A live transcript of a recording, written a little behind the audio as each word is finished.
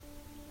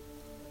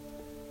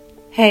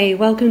Hey,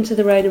 welcome to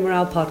the Rain and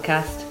Morale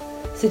podcast.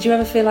 So do you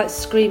ever feel like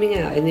screaming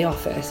out in the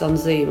office, on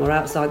Zoom or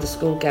outside the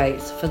school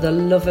gates, for the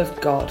love of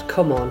God,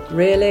 come on,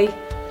 really?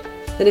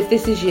 Then if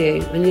this is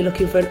you and you're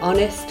looking for an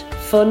honest,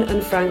 fun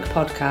and frank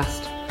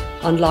podcast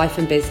on life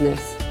and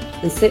business,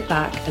 then sit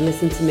back and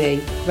listen to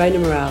me, Rain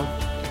and Morale.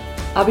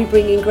 I'll be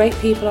bringing great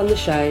people on the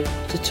show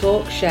to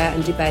talk, share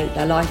and debate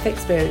their life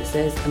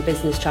experiences and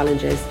business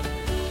challenges,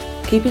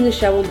 keeping the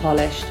show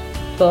unpolished,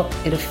 but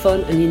in a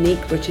fun and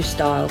unique British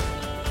style,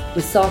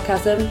 with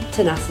sarcasm,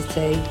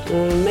 tenacity,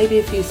 and maybe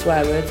a few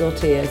swear words or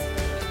tears.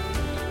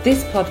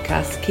 This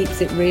podcast keeps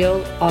it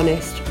real,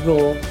 honest,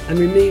 raw, and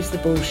removes the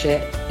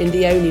bullshit in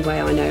the only way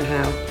I know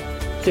how,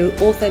 through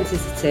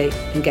authenticity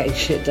and getting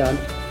shit done.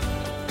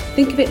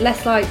 Think of it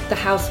less like the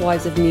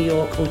Housewives of New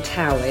York or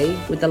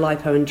Towie with the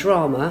lipo and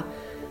drama,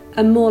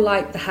 and more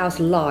like the house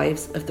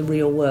lives of the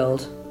real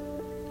world.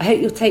 I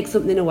hope you'll take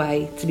something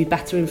away to be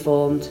better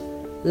informed,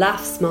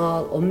 laugh,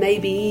 smile, or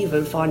maybe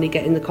even finally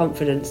getting the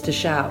confidence to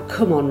shout,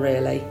 come on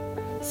really.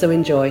 So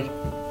enjoy.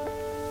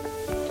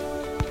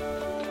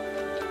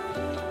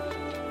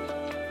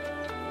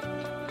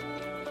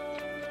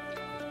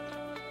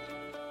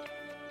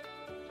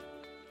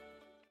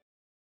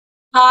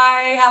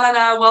 Hi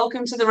Helena,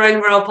 welcome to the Rain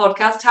and Morale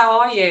podcast. How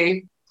are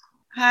you?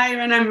 Hi,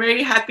 Ren. I'm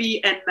very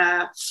happy, and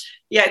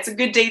it's a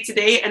good day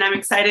today, and I'm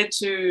excited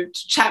to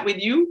chat with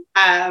you.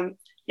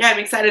 I'm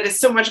excited. There's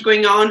so much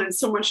going on and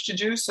so much to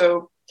do.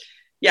 So,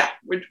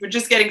 we're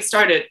just getting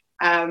started.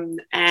 I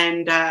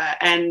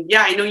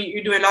know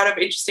you do a lot of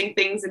interesting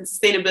things in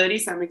sustainability,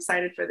 so I'm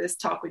excited for this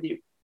talk with you.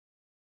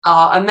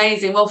 Oh,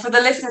 amazing. Well, for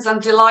the listeners, I'm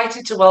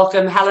delighted to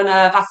welcome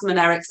Helena Wasserman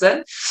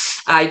Eriksson.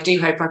 I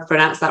do hope I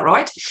pronounced that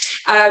right.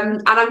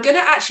 And I'm going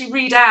to actually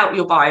read out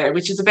your bio,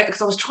 which is a bit,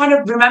 because I was trying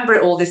to remember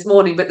it all this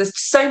morning, but there's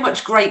so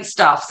much great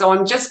stuff. So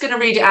I'm just going to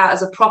read it out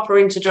as a proper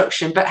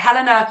introduction. But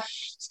Helena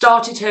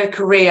started her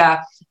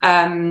career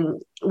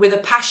with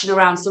a passion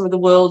around some of the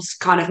world's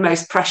kind of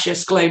most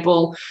precious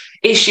global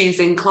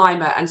issues in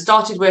climate, and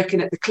started working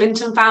at the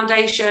Clinton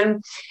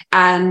Foundation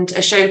and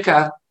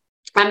Ashoka.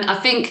 And I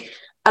think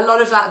a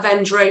lot of that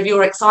then drove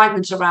your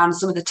excitement around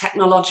some of the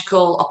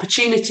technological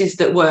opportunities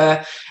that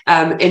were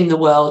in the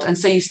world. And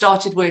so you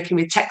started working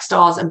with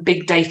Techstars and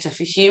big data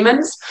for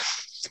humans.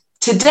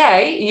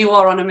 Today, you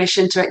are on a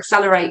mission to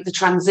accelerate the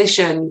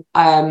transition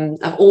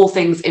of all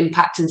things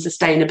impact and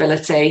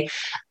sustainability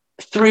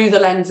through the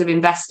lens of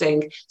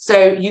investing.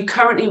 So you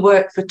currently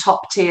work for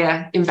top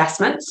tier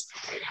investments.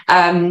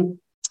 And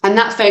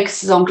that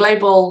focuses on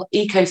global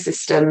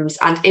ecosystems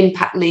and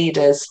impact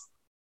leaders.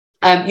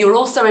 You're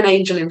also an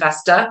angel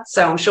investor,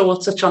 so I'm sure we'll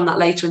touch on that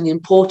later, in the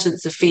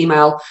importance of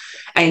female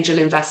angel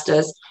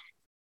investors.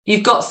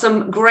 You've got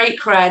some great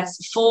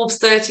creds: Forbes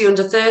 30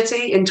 under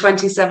 30 in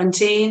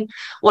 2017,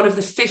 one of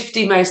the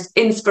 50 most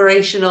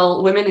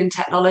inspirational women in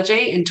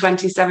technology in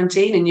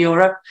 2017 in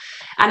Europe,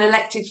 and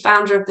elected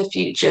founder of the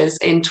Futures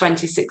in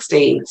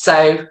 2016.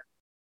 So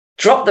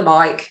drop the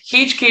mic.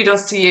 Huge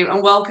kudos to you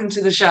and welcome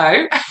to the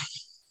show.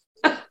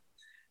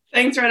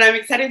 Thanks, Ren. I'm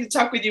excited to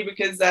talk with you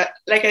because,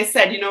 like I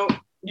said,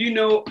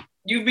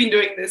 you've been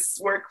doing this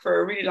work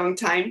for a really long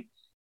time.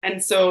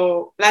 And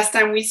so last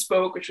time we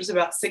spoke, which was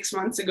about 6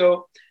 months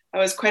ago, I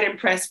was quite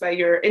impressed by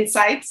your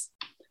insights.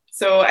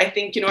 So I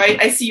think,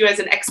 I see you as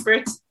an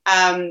expert.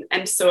 And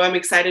so I'm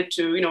excited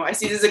to, I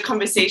see this as a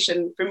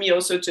conversation for me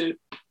also to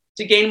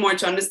gain more,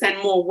 to understand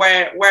more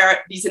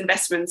where these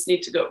investments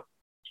need to go.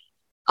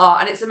 Oh,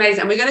 and it's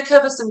amazing. And we're going to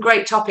cover some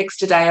great topics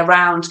today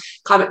around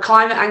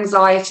climate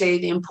anxiety,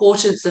 the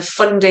importance of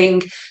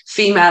funding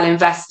female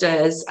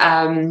investors,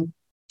 and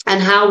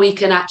how we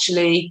can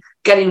actually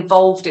get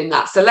involved in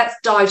that. So let's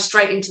dive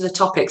straight into the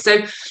topic. So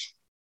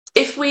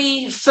if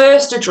we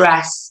first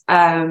address,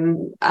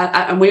 and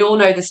we all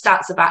know the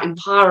stats about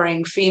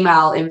empowering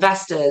female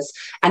investors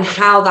and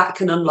how that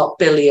can unlock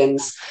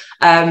billions,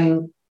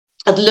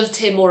 I'd love to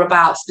hear more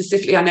about,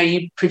 specifically, I know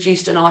you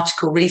produced an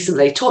article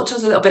recently. Talk to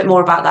us a little bit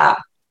more about that.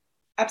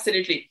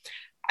 Absolutely.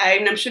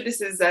 I'm sure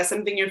this is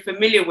something you're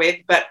familiar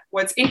with, but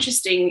what's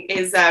interesting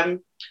is, there's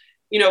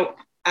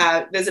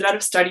a lot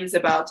of studies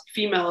about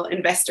female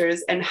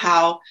investors and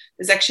how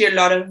there's actually a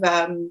lot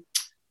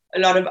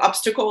of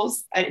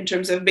obstacles in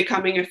terms of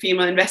becoming a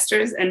female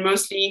investor. And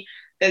mostly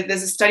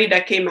there's a study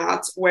that came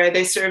out where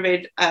they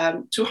surveyed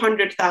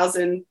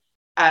 200,000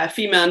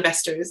 female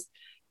investors,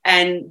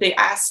 and they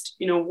asked,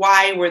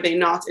 why were they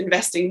not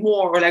investing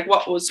more, or like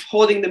what was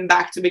holding them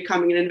back to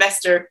becoming an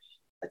investor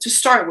to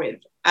start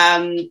with.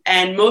 And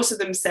most of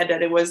them said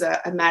that it was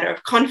a matter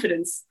of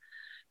confidence.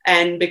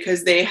 And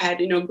because they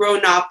had,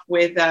 grown up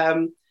with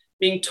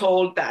being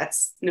told that,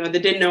 they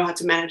didn't know how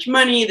to manage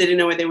money, they didn't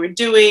know what they were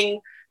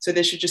doing, so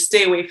they should just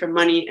stay away from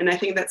money. And I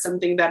think that's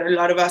something that a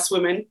lot of us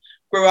women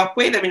grow up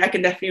with. I mean, I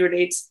can definitely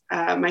relate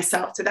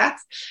myself to that.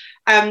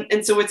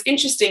 And so what's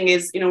interesting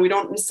is, we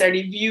don't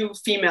necessarily view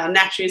female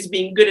naturally as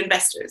being good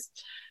investors.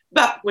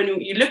 But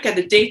when you look at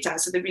the data,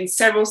 so there have been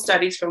several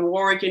studies from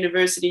Warwick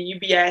University,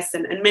 UBS,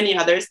 and many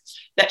others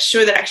that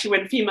show that actually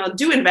when females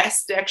do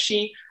invest, they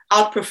actually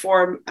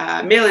outperform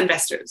male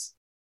investors.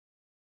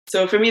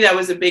 So for me, that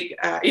was a big,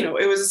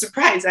 it was a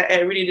surprise. I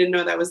really didn't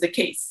know that was the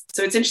case.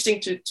 So it's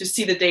interesting to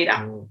see the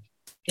data.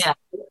 Yeah.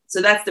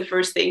 So that's the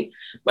first thing.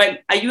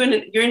 But you're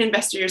an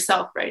investor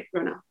yourself, right,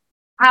 Rona?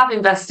 I have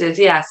invested,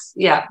 yes,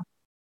 yeah.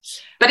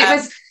 But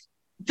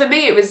for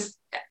me,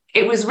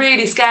 it was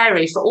really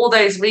scary for all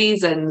those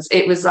reasons.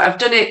 It was, I've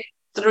done it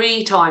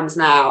 3 times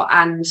now,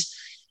 and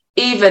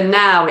even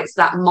now it's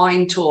that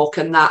mind talk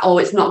and that, oh,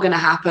 it's not going to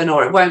happen,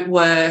 or it won't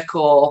work,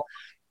 or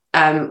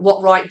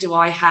what right do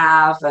I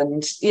have,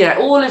 and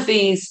all of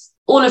these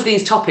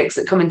topics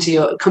that come into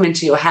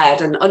your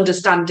head, and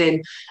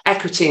understanding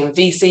equity and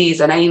VCs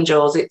and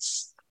angels.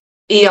 It's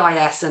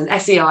EIS and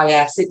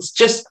SEIS. It's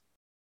just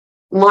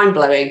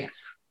mind-blowing.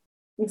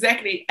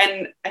 Exactly.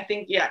 And I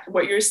think,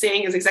 what you're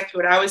saying is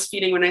exactly what I was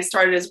feeling when I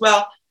started as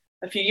well.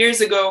 A few years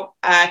ago,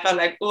 I felt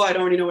like, oh, I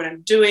don't really know what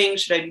I'm doing.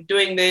 Should I be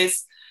doing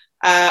this?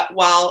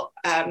 While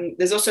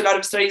there's also a lot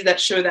of studies that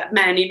show that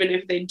men, even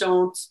if they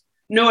don't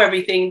know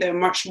everything, they're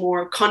much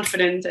more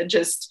confident at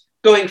just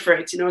going for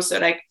it. So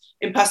like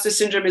imposter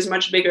syndrome is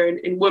much bigger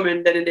in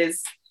women than it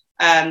is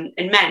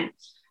in men.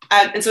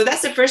 And so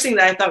that's the first thing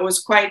that I thought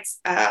was quite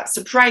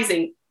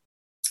surprising.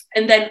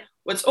 And then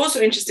what's also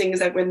interesting is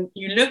that when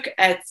you look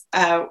at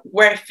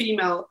where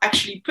female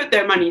actually put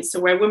their money, so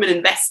where women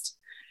invest,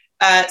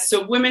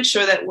 so women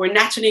show that we're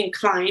naturally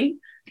inclined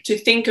to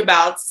think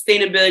about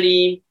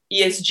sustainability,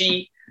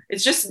 ESG.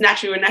 It's just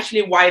naturally, we're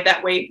naturally wired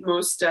that way,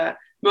 most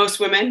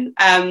women.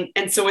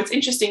 And so what's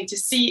interesting to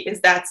see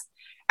is that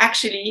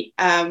actually,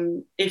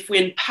 if we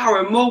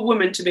empower more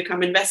women to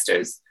become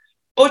investors,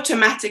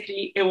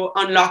 automatically it will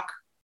unlock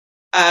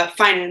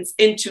finance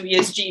into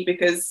ESG,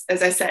 because,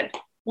 as I said,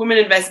 women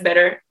invest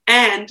better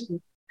and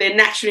they're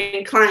naturally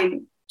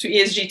inclined to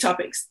ESG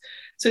topics.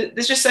 So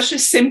there's just such a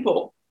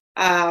simple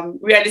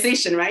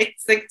realization, right?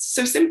 It's like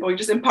so simple. You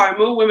just empower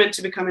more women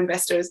to become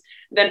investors,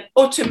 then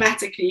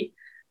automatically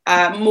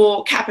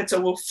more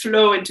capital will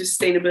flow into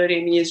sustainability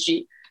and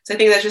ESG. So I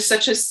think that's just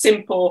such a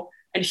simple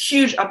and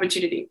huge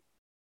opportunity.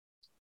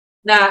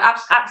 No,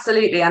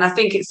 absolutely. And I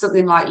think it's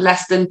something like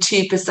less than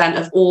 2%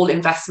 of all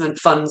investment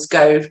funds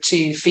go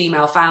to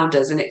female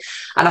founders. And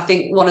I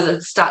think one of the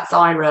stats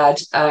I read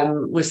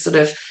was sort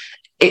of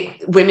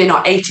women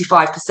are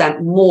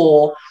 85%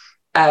 more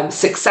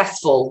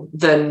successful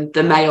than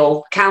the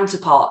male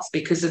counterparts,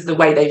 because of the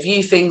way they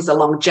view things, the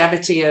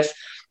longevity of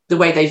the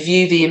way they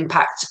view the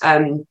impact,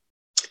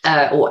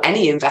 or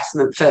any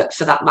investment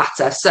for that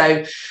matter.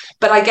 So,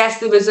 but I guess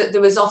there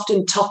was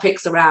often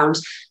topics around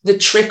the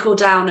trickle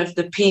down of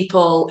the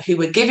people who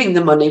were giving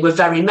the money were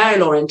very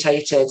male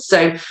orientated.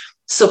 So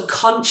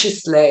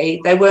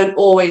subconsciously, they weren't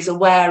always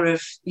aware of,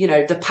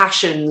 the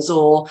passions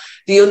or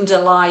the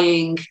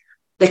underlying.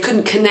 They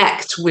couldn't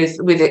connect with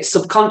it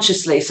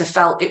subconsciously, so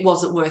felt it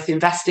wasn't worth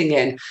investing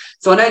in.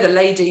 So I know the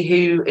lady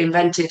who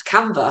invented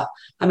Canva.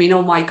 I mean,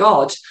 oh my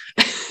God,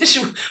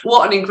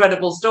 what an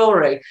incredible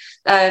story.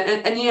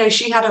 And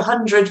she had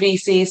 100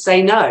 VCs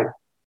say no.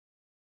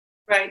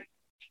 Right.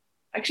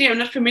 Actually, I'm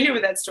not familiar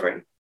with that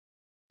story.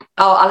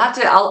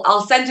 Oh,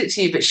 I'll send it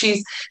to you. But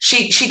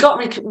she got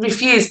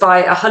refused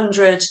by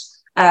 100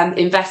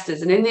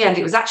 investors, and in the end,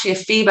 it was actually a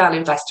female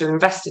investor who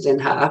invested in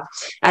her,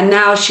 and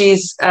now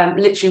she's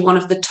literally one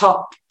of the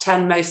top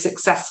 10 most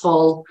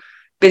successful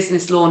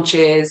business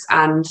launches,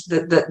 and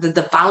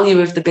the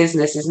value of the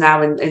business is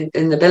now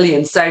in the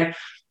billions. So,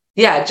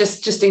 yeah,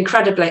 just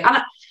incredibly.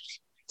 And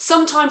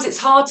sometimes it's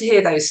hard to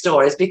hear those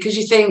stories, because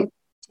you think,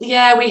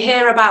 yeah, we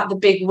hear about the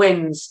big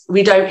wins,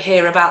 we don't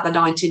hear about the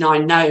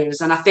 99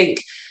 no's. And I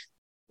think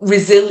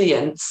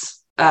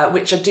resilience,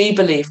 which I do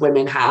believe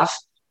women have,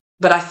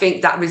 but I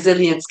think that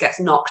resilience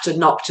gets knocked and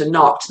knocked and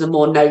knocked the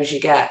more no's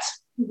you get.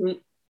 Mm-hmm.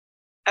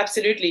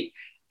 Absolutely.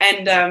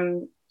 And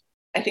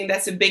I think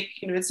that's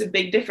it's a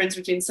big difference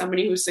between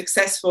somebody who's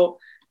successful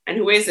and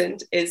who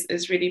isn't,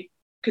 is really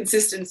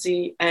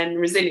consistency and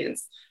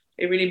resilience.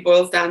 It really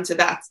boils down to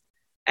that.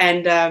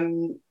 And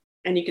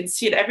you can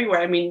see it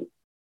everywhere. I mean,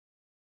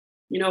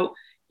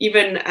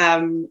 even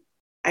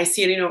I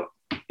see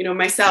it,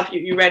 myself,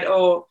 you read,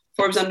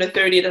 Forbes under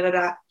 30, da, da,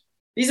 da.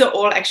 These are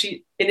all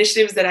actually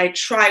initiatives that I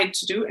tried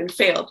to do and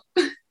failed,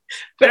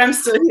 but I'm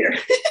still here.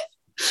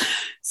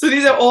 So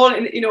these are all,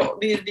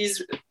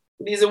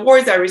 these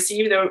awards I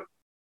received are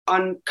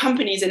on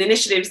companies and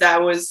initiatives that I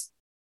was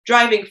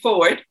driving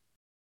forward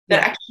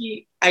that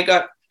actually I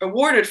got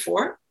awarded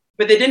for,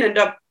 but they didn't end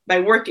up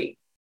by working,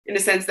 in the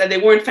sense that they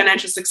weren't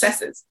financial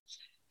successes.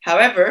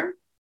 However,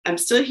 I'm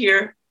still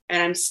here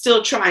and I'm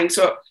still trying.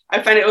 So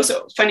I find it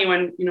also funny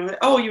when,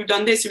 you've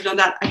done this, you've done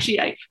that.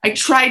 Actually, I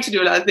tried to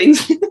do a lot of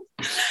things.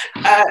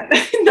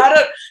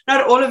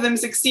 Not all of them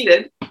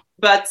succeeded,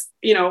 but,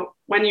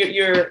 when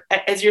you're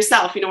as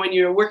yourself, when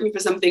you're working for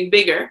something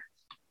bigger,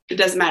 it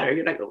doesn't matter.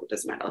 You're like, it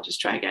doesn't matter. I'll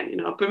just try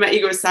again. I'll put my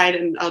ego aside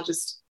and I'll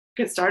just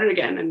get started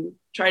again and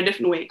try a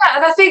different way. Yeah,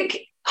 and I think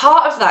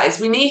part of that is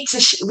we need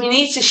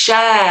to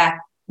share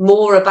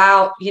more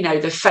about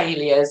the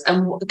failures,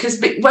 and because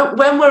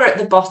when we're at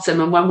the bottom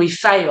and when we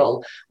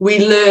fail,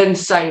 we learn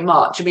so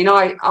much. I mean,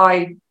 I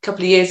a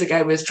couple of years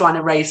ago was trying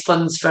to raise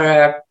funds for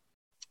a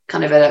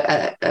kind of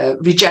a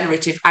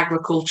regenerative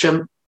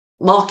agriculture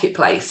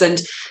marketplace.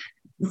 And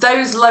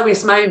those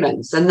lowest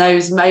moments and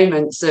those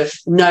moments of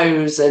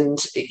no's, and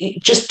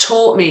it just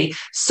taught me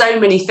so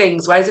many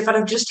things. Whereas if I'd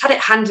have just had it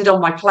handed on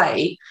my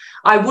plate,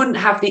 I wouldn't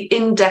have the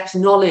in-depth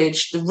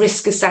knowledge, the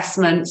risk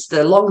assessments,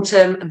 the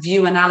long-term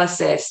view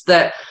analysis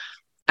that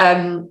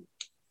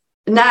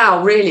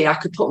now really I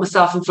could put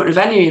myself in front of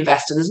any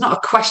investor. There's not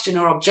a question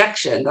or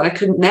objection that I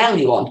couldn't nail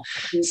you on.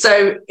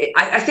 So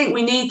I think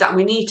we need that.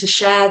 We need to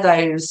share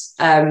those.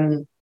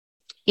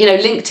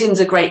 LinkedIn's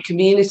a great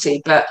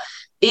community, but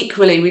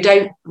equally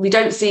we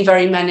don't see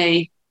very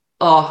many,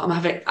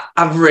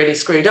 I've really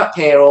screwed up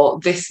here, or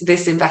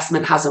this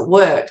investment hasn't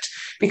worked,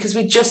 because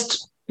we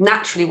just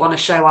naturally want to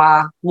show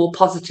our more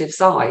positive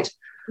side.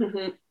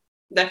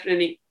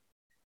 Definitely.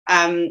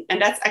 And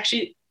that's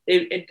actually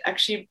it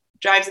actually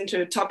drives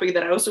into a topic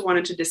that I also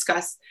wanted to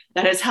discuss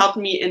that has helped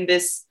me in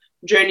this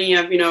journey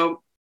of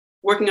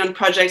working on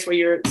projects where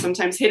you're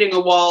sometimes hitting a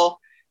wall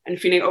and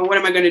feeling, oh, what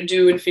am I going to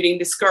do, and feeling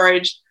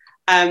discouraged.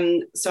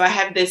 So I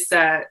have this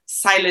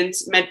silent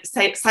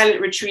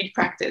retreat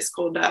practice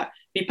called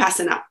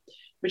Vipassana,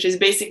 which is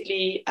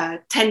basically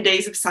 10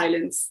 days of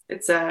silence.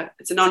 It's a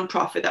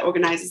non-profit that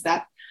organizes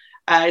that.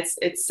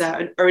 It's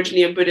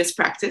originally a Buddhist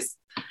practice.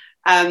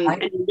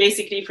 And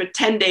basically for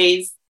 10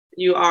 days,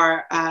 you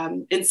are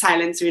in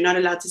silence, so you're not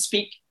allowed to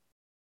speak.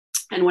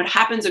 And what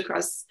happens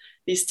across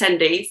these 10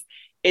 days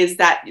is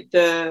that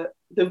the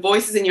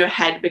voices in your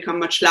head become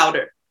much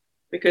louder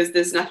because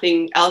there's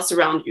nothing else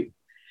around you.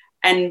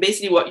 And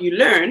basically what you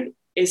learn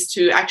is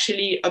to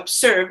actually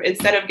observe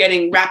instead of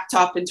getting wrapped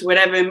up into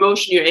whatever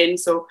emotion you're in.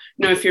 So,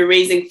 if you're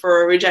raising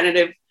for a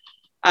regenerative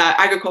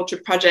agriculture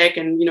project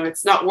and,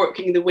 it's not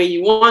working the way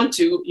you want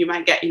to, you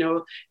might get,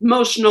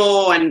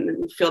 emotional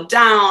and feel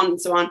down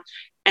and so on.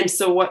 And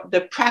so what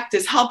the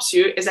practice helps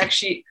you is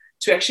actually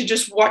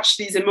just watch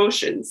these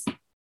emotions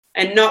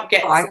and not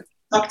get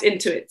sucked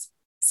into it.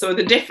 So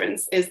the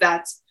difference is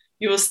that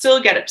you will still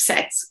get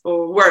upset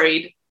or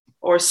worried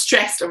or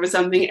stressed over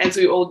something, as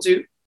we all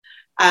do.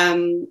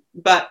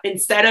 But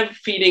instead of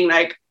feeling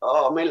like,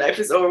 oh, my life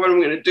is over, what am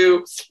I going to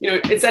do?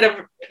 Instead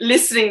of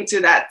listening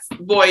to that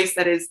voice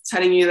that is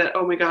telling you that,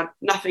 oh my God,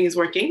 nothing is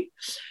working,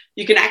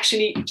 you can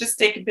actually just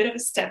take a bit of a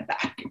step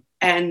back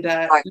and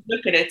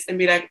look at it and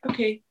be like,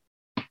 okay,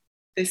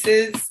 this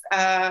is,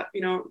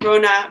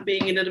 Rona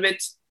being a little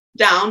bit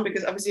down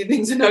because obviously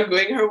things are not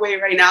going her way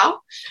right now,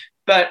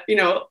 but,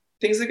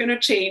 things are going to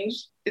change.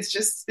 It's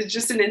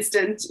just an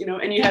instant,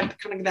 and you have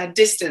kind of that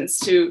distance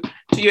to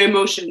your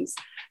emotions,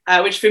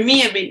 which for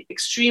me have been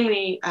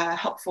extremely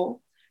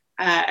helpful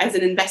as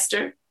an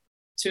investor.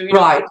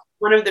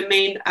 One of the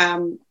main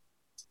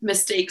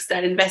mistakes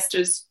that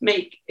investors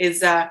make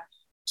is for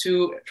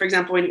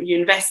example, when you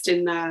invest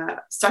in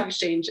stock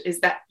exchange, is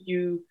that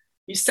you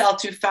sell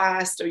too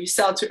fast or you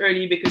sell too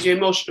early because you're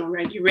emotional,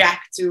 right? You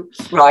react to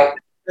what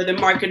the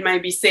market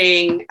might be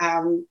saying,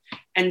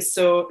 and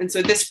so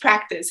this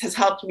practice has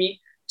helped me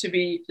to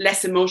be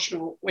less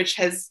emotional, which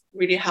has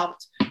really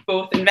helped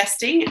both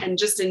investing and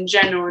just in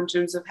general in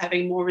terms of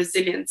having more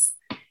resilience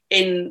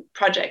in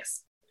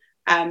projects.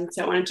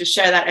 So I wanted to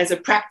share that as a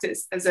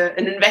practice, as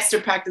an investor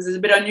practice. Is a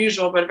bit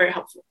unusual, but very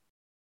helpful.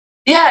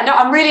 Yeah, no,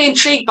 I'm really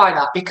intrigued by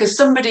that, because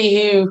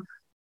somebody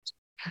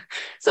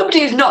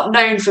who's not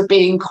known for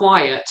being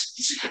quiet.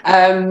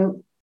 How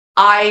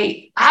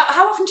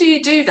often do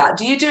you do that?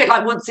 Do you do it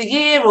like once a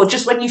year, or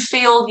just when you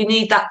feel you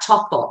need that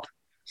top up?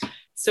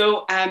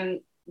 So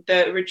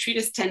the retreat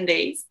is 10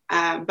 days,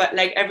 but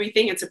like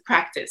everything, it's a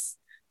practice.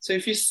 So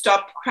if you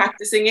stop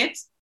practicing it,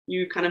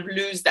 you kind of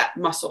lose that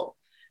muscle.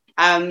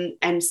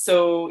 And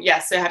so,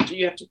 so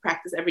you have to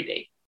practice every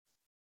day.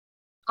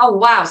 Oh,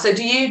 wow. So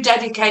do you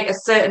dedicate a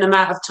certain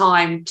amount of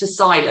time to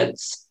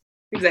silence?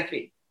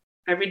 Exactly.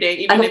 Every day,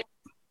 even if,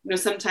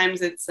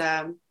 sometimes it's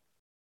 5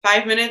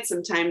 minutes,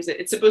 sometimes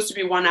it's supposed to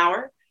be 1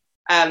 hour,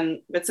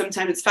 but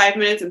sometimes it's 5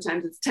 minutes,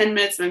 sometimes it's 10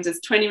 minutes, sometimes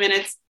it's 20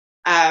 minutes.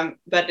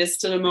 But there's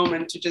still a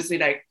moment to just be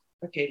like,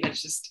 okay,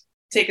 let's just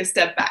take a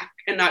step back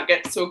and not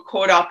get so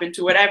caught up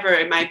into whatever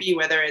it might be,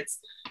 whether it's,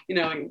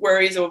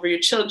 worries over your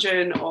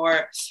children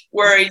or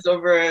worries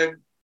over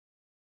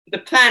the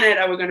planet,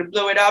 are we going to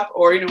blow it up,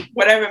 or,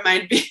 whatever it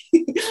might be.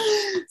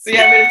 So a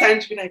bit of time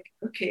to be like,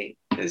 okay,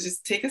 let's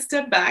just take a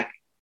step back.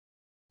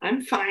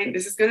 I'm fine.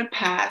 This is going to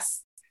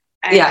pass.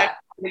 And it's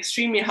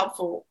extremely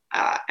helpful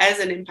as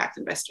an impact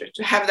investor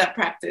to have that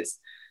practice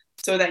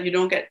so that you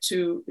don't get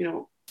too,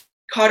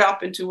 caught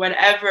up into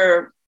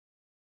whatever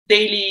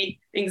daily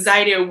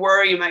anxiety or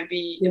worry might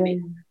be.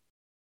 You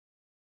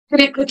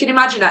can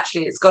imagine,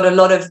 actually, it's got a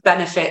lot of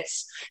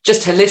benefits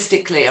just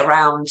holistically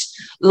around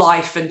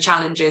life and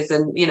challenges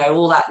and,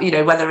 all that,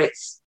 whether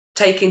it's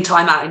taking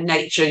time out in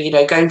nature,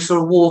 going for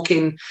a walk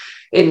in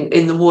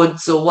the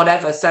woods or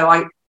whatever.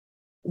 So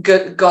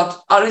God,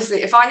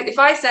 honestly, if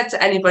I said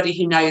to anybody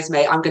who knows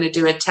me, I'm going to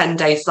do a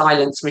 10-day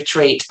silence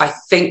retreat, I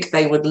think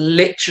they would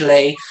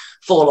literally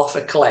fall off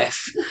a cliff.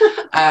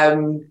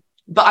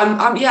 But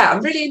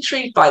I'm really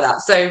intrigued by that.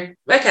 So,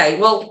 okay,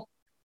 well,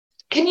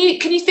 can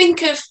you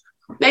think of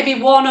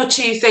maybe one or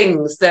two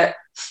things that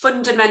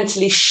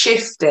fundamentally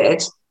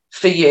shifted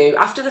for you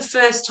after the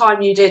first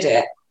time you did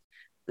it,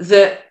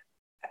 that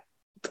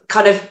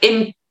kind of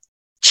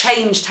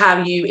changed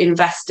how you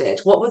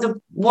invested? What were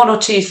the one or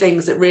two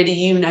things that really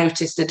you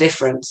noticed a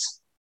difference?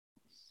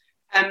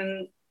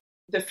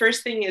 The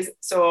first thing is,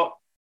 so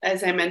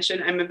as I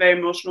mentioned, I'm a very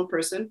emotional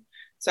person.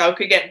 So I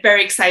could get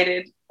very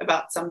excited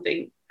about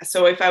something.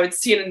 So if I would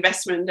see an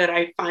investment that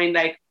I find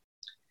like,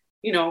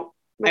 you know,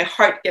 my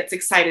heart gets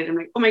excited. I'm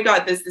like, oh my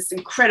God, there's this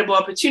incredible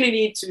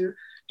opportunity to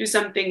do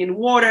something in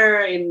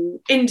water in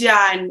India.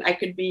 And I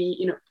could be,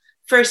 you know,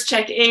 first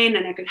check in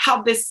and I could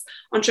help this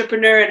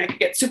entrepreneur, and I could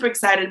get super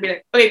excited and be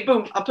like, okay,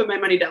 boom, I'll put my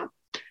money down.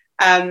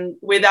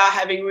 Without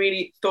having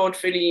really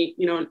thoughtfully,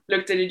 you know,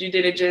 looked at the due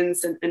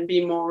diligence and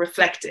be more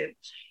reflective.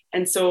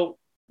 And so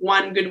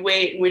one good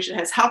way in which it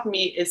has helped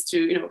me is to,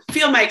 you know,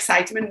 feel my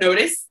excitement,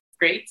 notice,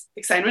 great,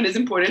 excitement is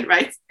important,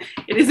 right?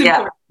 It is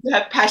important to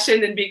have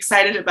passion and be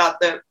excited about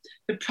the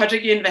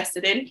project you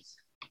invested in.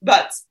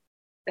 But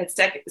let's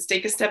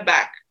take a step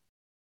back.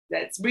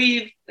 Let's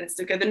breathe. Let's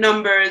look at the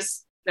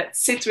numbers.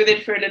 Let's sit with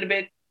it for a little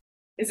bit.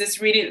 Is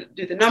this really,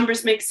 do the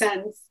numbers make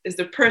sense? Is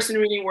the person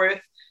really worth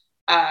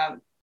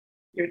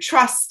your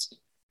trust?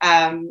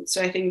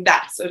 So I think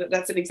that's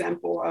an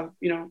example of,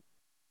 you know.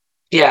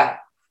 Yeah.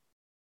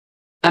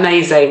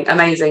 Amazing.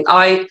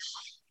 I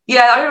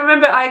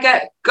remember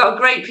I got a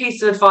great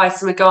piece of advice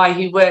from a guy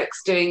who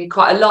works doing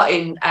quite a lot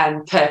in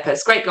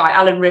purpose. Great guy,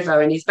 Alan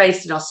River, and he's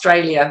based in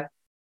Australia.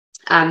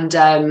 And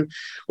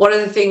one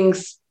of the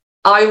things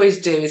I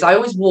always do is I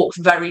always walk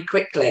very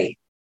quickly.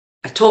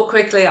 I talk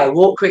quickly, I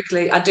walk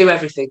quickly, I do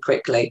everything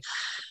quickly.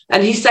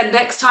 And he said,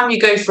 next time you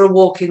go for a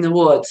walk in the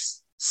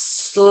woods,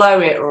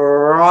 slow it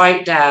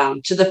right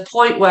down to the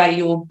point where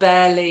you're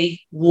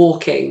barely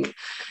walking.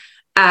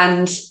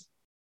 And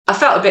I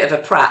felt a bit of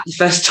a prat the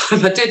first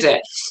time I did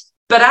it,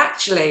 but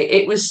actually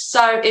it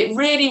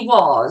really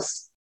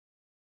was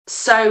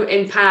so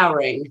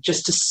empowering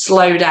just to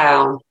slow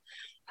down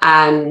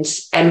and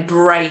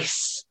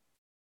embrace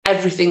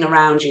everything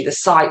around you, the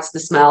sights, the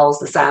smells,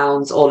 the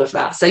sounds, all of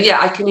that. So yeah,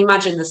 I can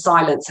imagine the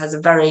silence has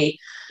a very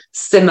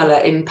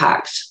similar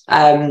impact.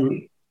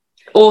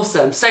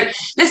 Awesome. So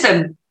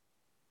listen,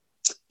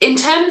 in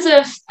terms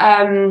of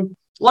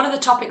one of the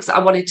topics that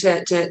I wanted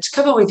to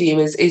cover with you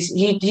is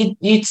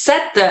you'd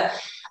said that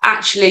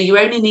actually you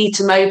only need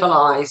to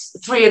mobilise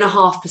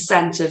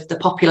 3.5% of the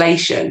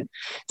population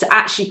to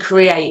actually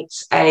create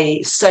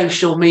a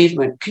social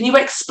movement. Can you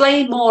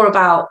explain more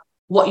about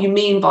what you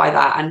mean by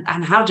that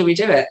and how do we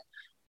do it?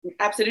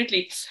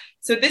 Absolutely.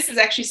 So this is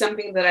actually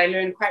something that I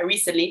learned quite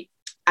recently.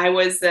 I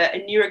was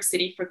in New York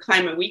City for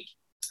Climate Week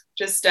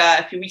just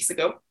a few weeks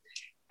ago.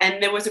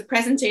 And there was a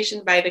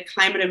presentation by the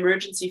Climate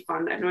Emergency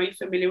Fund. I know you're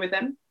familiar with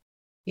them.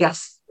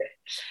 Yes.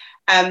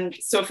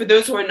 So for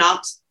those who are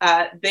not,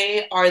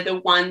 they are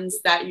the ones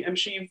that I'm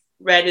sure you've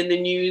read in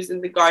the news,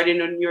 in the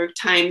Guardian or New York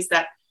Times,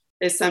 that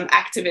there's some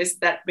activists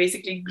that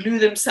basically glue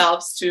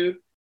themselves to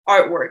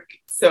artwork.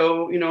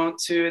 So, you know,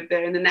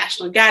 they're in the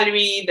National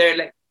Gallery.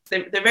 They're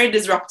very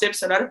disruptive.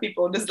 So a lot of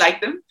people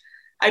dislike them.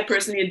 I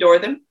personally adore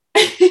them.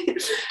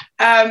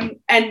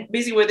 And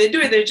basically what they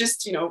do is they're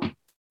just, you know,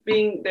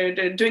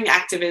 they're doing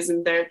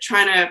activism. They're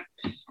trying to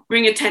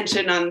bring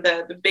attention on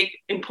the big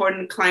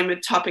important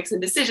climate topics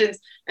and decisions.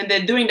 And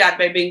they're doing that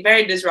by being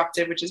very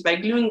disruptive, which is by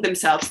gluing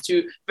themselves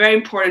to very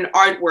important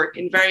artwork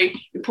in very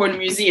important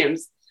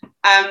museums.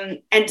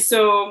 And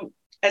so,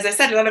 as I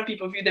said, a lot of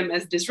people view them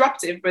as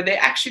disruptive, but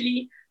they're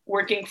actually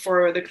working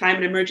for the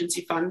Climate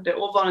Emergency Fund. They're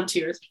all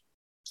volunteers.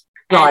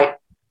 Right.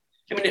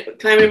 And, I mean, the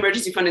Climate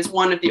Emergency Fund is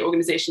one of the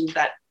organizations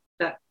that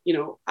you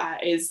know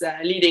is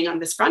leading on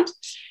this front.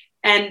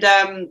 And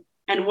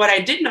what I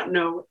did not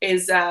know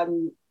is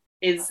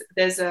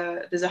there's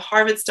a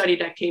Harvard study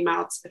that came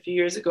out a few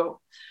years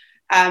ago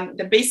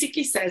that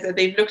basically says that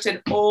they've looked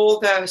at all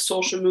the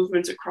social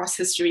movements across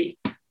history,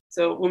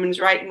 so women's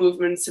rights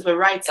movements, civil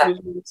rights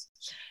movements,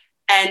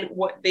 and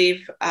what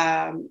they've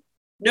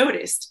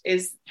noticed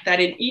is that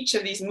in each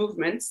of these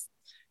movements,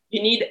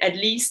 you need at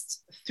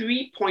least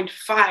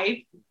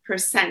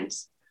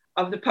 3.5%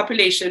 of the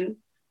population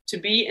to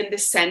be in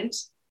dissent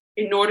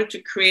in order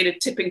to create a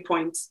tipping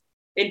point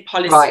in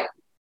policy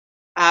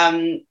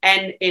and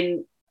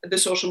in the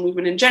social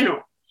movement in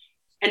general.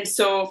 And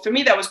so for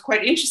me, that was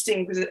quite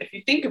interesting because if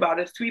you think about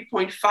it,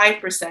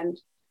 3.5%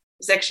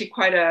 is actually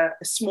quite a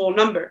small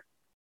number.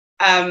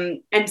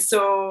 And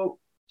so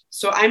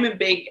I'm a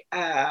big,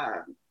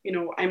 you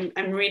know, I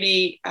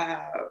really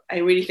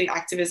think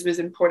activism is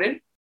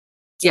important.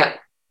 Yeah.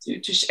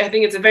 I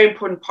think it's a very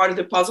important part of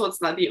the puzzle.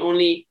 It's not the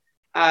only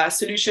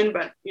solution,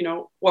 but, you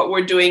know, what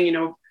we're doing, you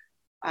know,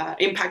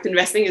 impact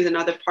investing is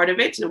another part of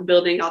it, you know,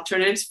 building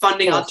alternatives,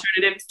 funding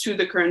alternatives to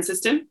the current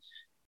system.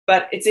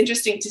 But it's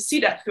interesting to see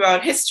that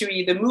throughout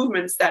history, the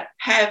movements that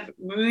have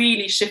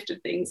really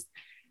shifted things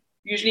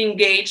usually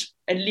engage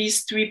at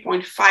least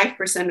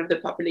 3.5% of the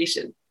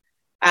population.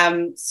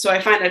 So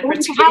I find that I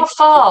wonder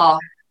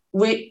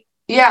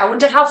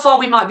how far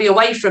we might be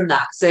away from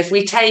that. So if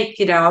we take,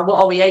 you know,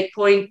 what are we,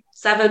 8.6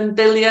 7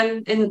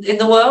 billion in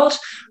the world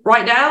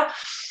right now.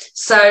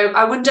 So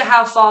I wonder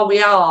how far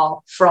we are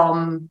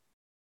from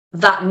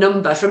that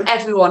number, from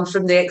everyone,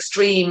 from the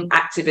extreme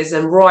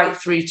activism right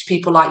through to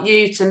people like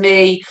you, to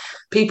me,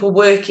 people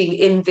working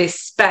in this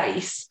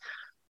space.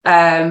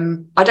 I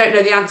don't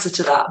know the answer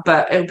to that,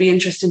 but it would be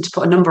interesting to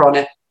put a number on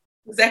it.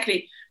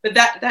 Exactly. But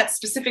that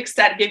specific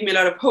stat gave me a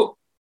lot of hope,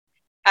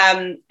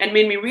 and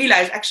made me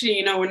realize,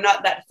 actually, we're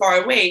not that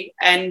far away.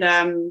 And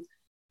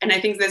I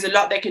think there's a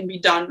lot that can be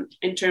done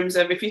in terms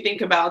of, if you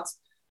think about,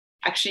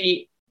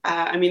 actually,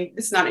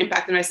 this is not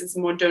impact investment, it's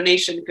more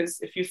donation,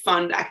 because if you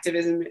fund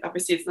activism,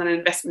 obviously it's not an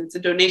investment, it's a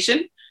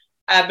donation.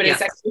 But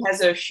it actually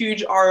has a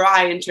huge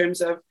ROI in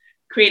terms of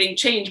creating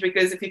change,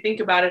 because if you think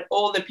about it,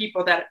 all the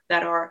people that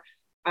are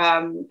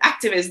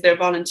activists, they're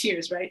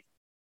volunteers, right?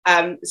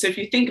 So if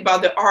you think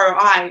about the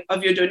ROI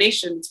of your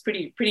donation, it's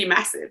pretty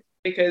massive,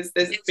 because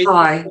there's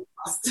no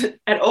cost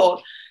at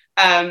all.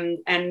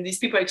 And these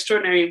people are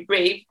extraordinarily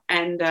brave,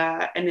 and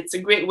it's a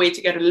great way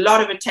to get a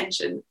lot of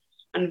attention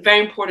on a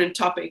very important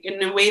topic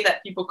in a way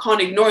that people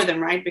can't ignore them,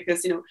 right?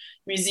 Because,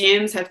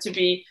 museums have to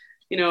be,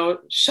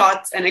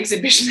 shut, and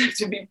exhibitions have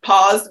to be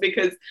paused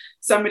because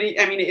somebody,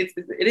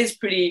 it is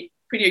pretty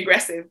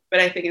aggressive,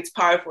 but I think it's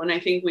powerful. And I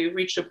think we've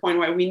reached a point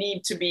where we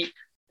need to be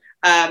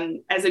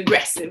as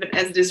aggressive and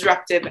as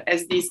disruptive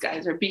as these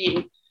guys are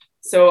being.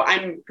 So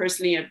I'm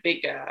personally a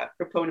big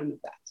proponent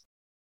of that.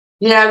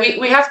 Yeah,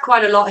 we have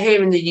quite a lot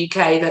here in the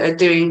UK that are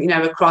doing,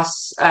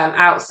 across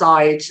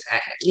outside,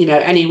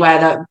 anywhere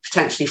that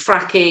potentially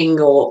fracking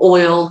or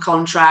oil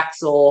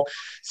contracts or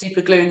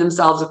super gluing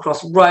themselves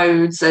across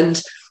roads.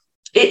 And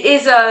it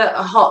is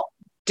a hot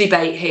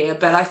debate here,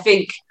 but I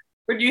think...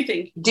 What do you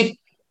think?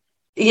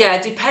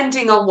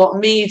 Depending on what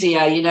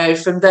media,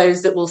 from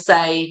those that will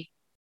say,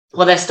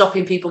 well, they're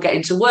stopping people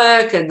getting to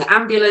work, and the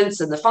ambulance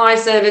and the fire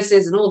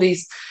services and all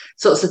these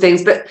sorts of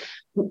things. But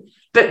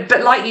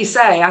like you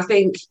say, I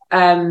think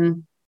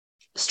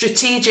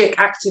strategic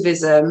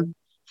activism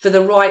for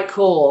the right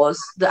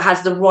cause that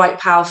has the right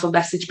powerful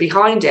message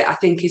behind it, I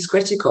think, is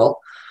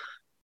critical.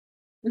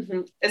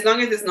 Mm-hmm. As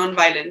long as it's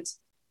non-violent,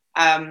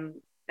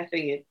 I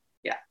think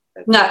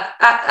No,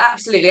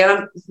 absolutely.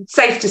 And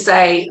safe to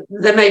say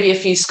there may be a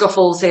few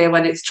scuffles here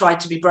when it's tried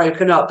to be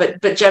broken up,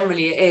 but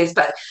generally it is.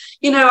 But,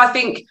 I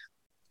think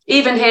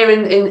even here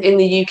in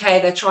the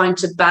UK, they're trying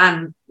to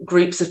ban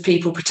groups of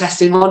people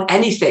protesting on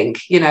anything,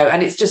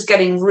 and it's just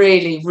getting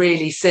really,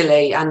 really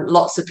silly. And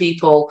lots of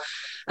people,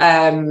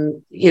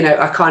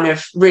 are kind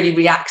of really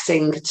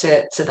reacting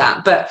to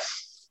that. But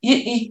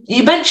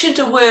you mentioned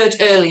a word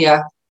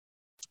earlier,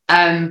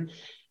 that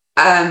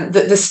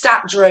the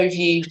stat drove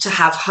you to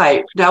have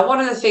hope. Now, one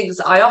of the things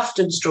that I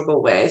often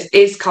struggle with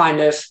is kind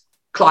of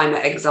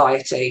climate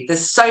anxiety.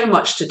 There's so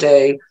much to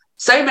do,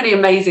 so many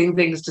amazing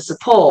things to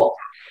support.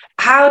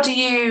 How do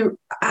you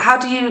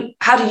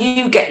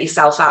get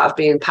yourself out of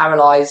being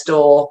paralyzed,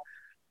 or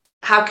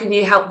how can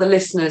you help the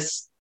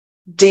listeners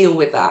deal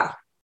with that?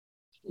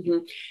 Mm-hmm.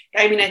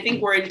 I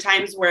think we're in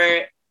times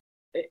where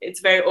it's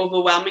very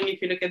overwhelming.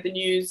 If you look at the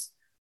news,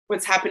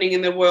 what's happening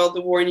in the world,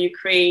 the war in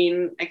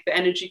Ukraine, like the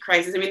energy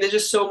crisis. There's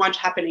just so much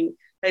happening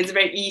that it's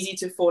very easy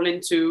to fall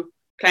into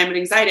climate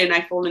anxiety, and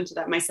I fall into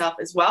that myself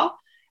as well.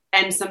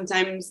 And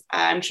sometimes,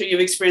 I'm sure you've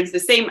experienced the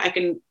same, I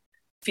can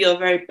feel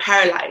very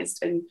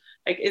paralyzed, and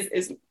like,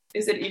 is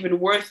it even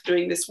worth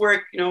doing this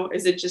work?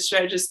 Is it just,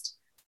 should I just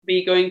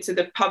be going to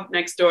the pub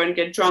next door and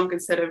get drunk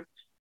instead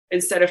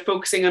of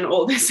focusing on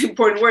all this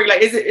important work?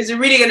 Like, is it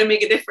really going to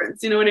make a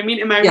difference? You know what I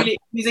mean? Am I really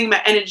using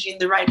my energy in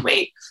the right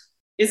way?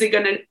 Is it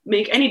going to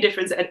make any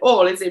difference at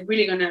all? Is it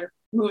really going to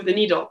move the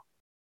needle?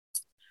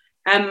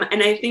 And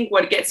I think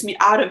what gets me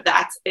out of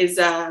that is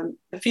a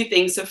few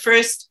things. So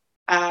first,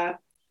 I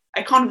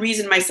can't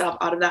reason myself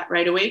out of that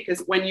right away, because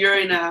when you're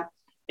in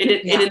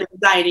an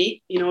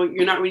anxiety,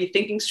 you're not really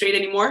thinking straight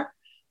anymore.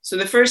 So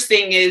the first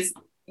thing is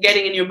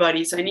getting in your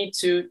body. So I need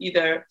to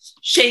either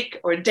shake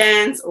or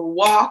dance or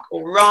walk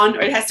or run,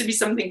 or it has to be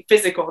something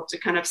physical to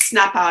kind of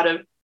snap out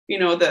of,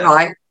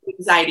 the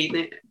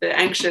anxiety, the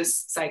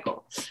anxious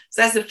cycle.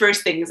 So that's the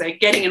first thing, is like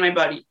getting in my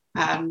body.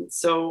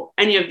 So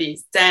any of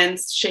these,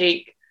 dance,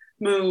 shake,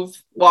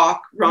 move,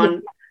 walk,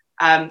 run,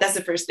 that's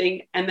the first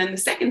thing. And then the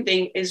second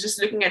thing is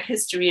just looking at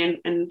history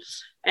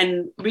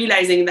and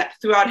realizing that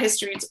throughout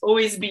history, it's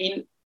always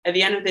been, at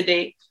the end of the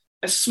day,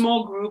 a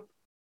small group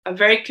of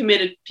very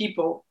committed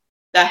people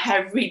that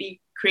have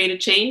really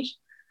created change.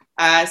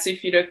 So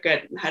if you look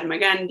at Mahatma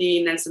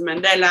Gandhi, Nelson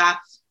Mandela,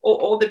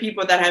 all the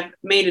people that have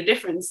made a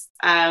difference,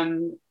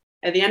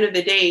 at the end of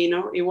the day,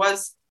 it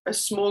was a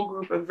small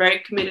group of very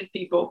committed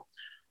people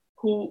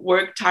who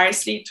worked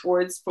tirelessly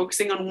towards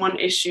focusing on one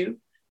issue,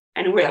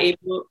 and were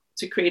able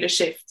to create a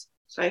shift.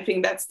 So I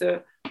think that's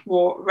the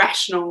more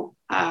rational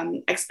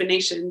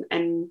explanation.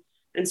 And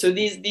so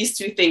these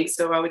two things.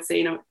 So I would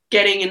say,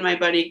 getting in my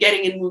body,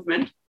 getting in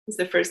movement is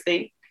the first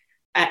thing.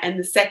 And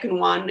the second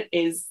one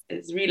is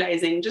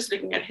realizing, just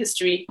looking at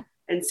history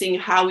and seeing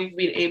how we've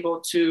been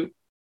able to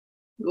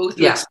go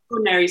through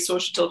extraordinary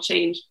social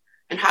change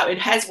and how it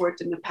has worked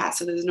in the past.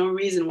 So there's no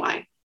reason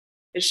why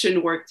it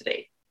shouldn't work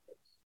today.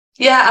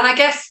 Yeah, and I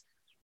guess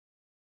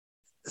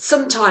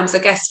sometimes, I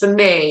guess for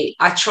me,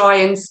 I try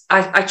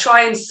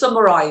and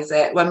summarize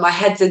it when my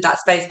head's in that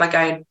space by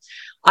going,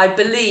 I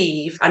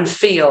believe and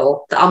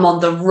feel that I'm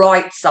on the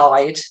right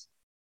side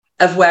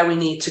of where we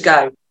need to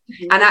go.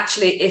 Mm-hmm. And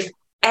actually, if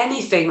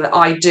anything that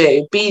I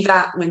do, be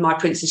that with my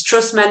Prince's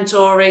Trust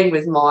mentoring,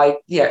 with my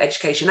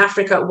Education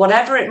Africa,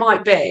 whatever it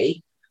might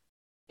be,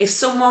 if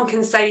someone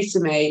can say to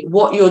me,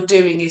 what you're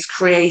doing is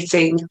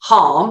creating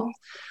harm,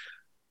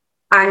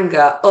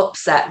 anger,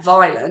 upset,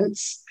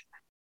 violence,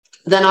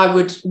 then I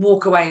would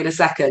walk away in a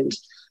second.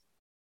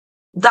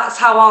 That's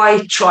how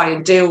I try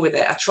and deal with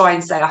it. I try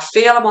and say, I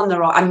feel I'm on the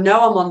right, I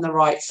know I'm on the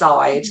right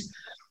side,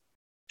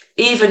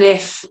 even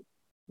if,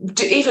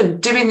 even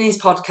doing these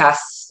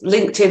podcasts,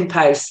 LinkedIn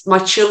posts, my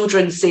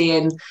children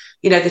seeing,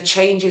 the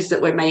changes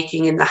that we're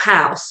making in the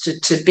house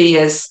to be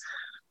as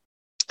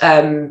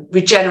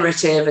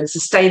regenerative and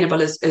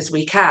sustainable as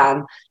we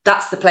can.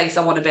 That's the place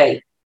I want to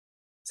be.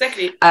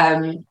 Exactly.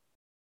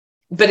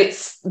 But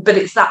it's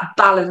that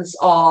balance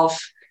of,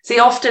 see,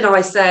 often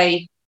I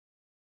say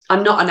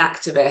I'm not an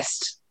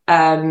activist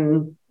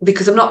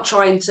because I'm not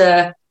trying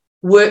to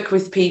work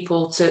with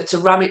people to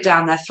ram it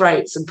down their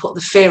throats and put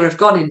the fear of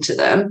God into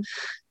them.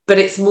 But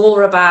it's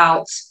more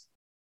about,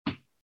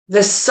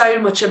 there's so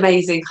much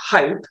amazing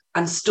hope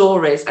and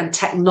stories and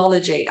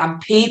technology and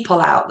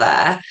people out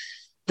there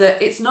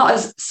that it's not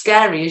as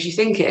scary as you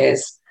think it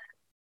is.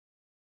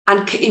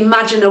 And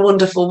imagine a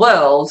wonderful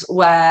world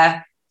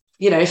where,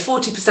 if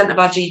 40% of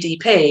our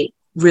GDP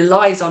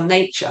relies on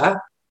nature,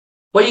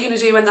 what are you going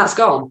to do when that's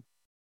gone?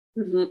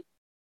 Mm-hmm.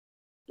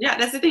 Yeah,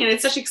 that's the thing. And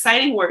it's such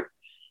exciting work.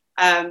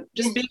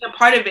 Just being a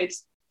part of it,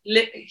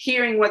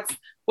 hearing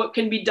what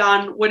can be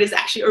done, what is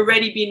actually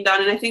already being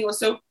done. And I think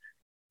also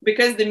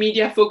because the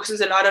media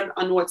focuses a lot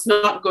on what's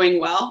not going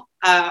well,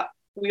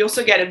 we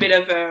also get a bit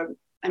of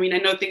I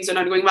know things are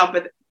not going well,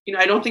 but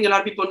I don't think a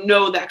lot of people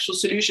know the actual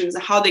solutions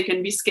and how they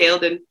can be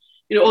scaled, and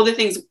all the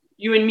things.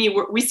 You and me,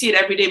 we see it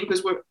every day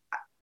because we're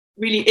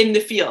really in the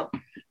field.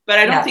 But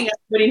I don't think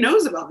everybody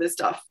knows about this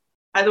stuff.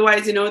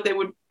 Otherwise, they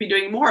would be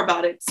doing more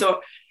about it.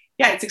 So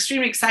yeah, it's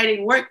extremely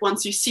exciting work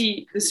once you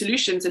see the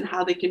solutions and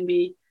how they can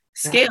be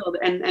scaled,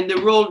 and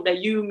the role that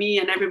you, me,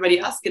 and everybody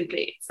else can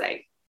play. It's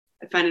like,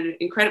 I find it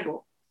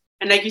incredible.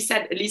 And like you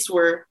said, at least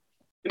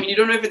you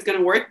don't know if it's going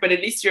to work, but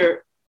at least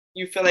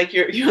you feel like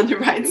you're on the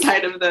right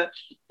side of the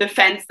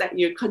fence, that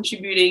you're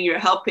contributing, you're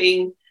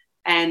helping,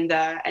 and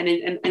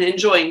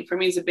enjoying. For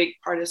me, is a big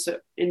part of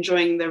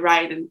enjoying the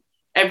ride, and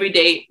every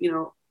day,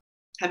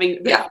 having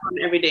a bit of fun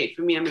every day.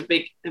 For me, I'm a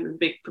big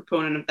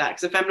proponent of that.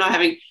 Because if I'm not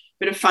having a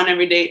bit of fun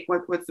every day,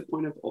 what's the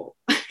point of all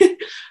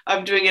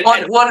of doing it?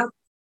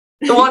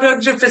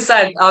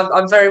 100%.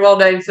 I'm very well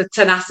known for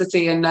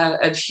tenacity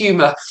and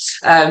humour,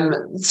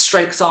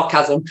 stroke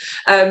sarcasm.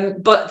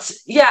 But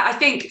yeah, I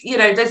think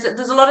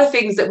there's a lot of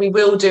things that we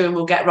will do and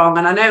we'll get wrong.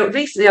 And I know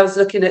recently I was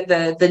looking at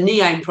the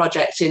NEOM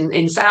project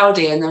in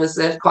Saudi, and there was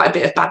quite a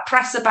bit of bad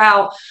press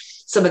about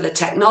some of the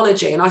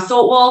technology. And I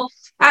thought, well,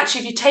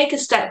 actually, if you take a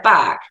step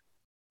back,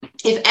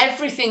 if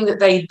everything that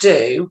they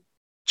do,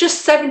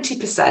 just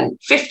 70%,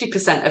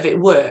 50% of it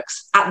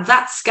works at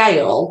that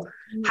scale,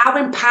 how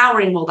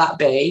empowering will that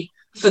be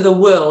for the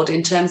world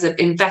in terms of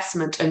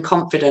investment and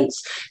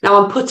confidence? Now,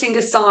 I'm putting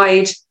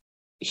aside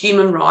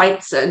human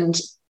rights and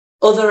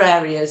other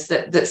areas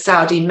that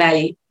Saudi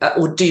may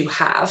or do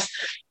have,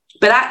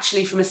 but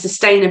actually from a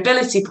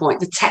sustainability point,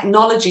 the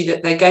technology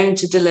that they're going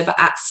to deliver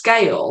at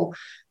scale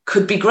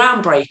could be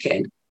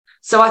groundbreaking.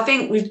 So I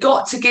think we've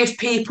got to give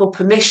people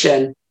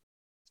permission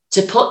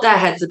to put their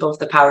heads above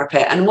the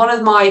parapet. And one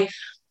of my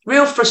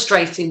real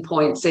frustrating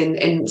points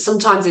in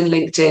sometimes in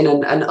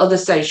LinkedIn and other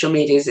social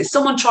medias is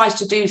someone tries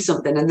to do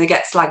something and they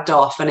get slagged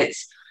off, and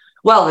it's,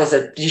 well,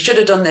 you should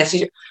have done this.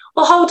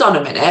 Well, hold on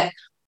a minute.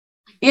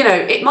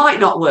 It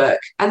might not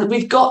work. And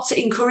we've got to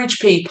encourage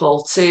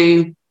people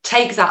to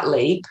take that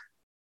leap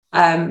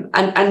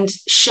and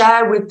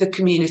share with the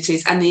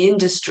communities and the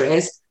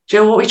industries,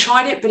 what, we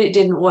tried it, but it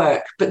didn't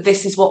work. But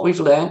this is what we've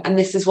learned, and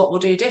this is what we'll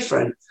do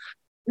different.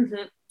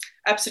 Mm-hmm.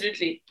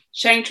 Absolutely.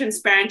 Sharing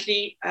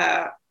transparently,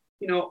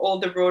 all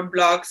the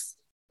roadblocks,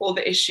 all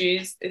the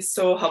issues is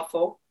so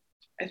helpful.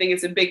 I think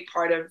it's a big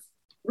part of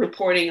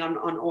reporting on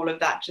all of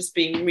that, just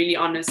being really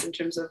honest in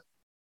terms of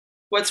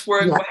what's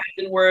worked, what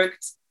hasn't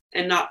worked,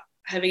 and not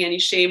having any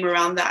shame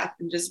around that,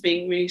 and just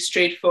being really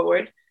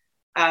straightforward.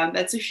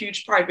 That's a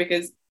huge part,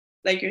 because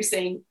like you're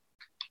saying,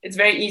 it's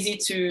very easy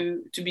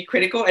to be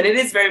critical, and it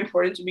is very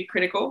important to be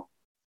critical,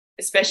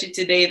 especially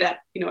today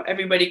that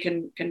everybody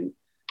can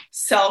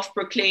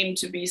self-proclaim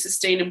to be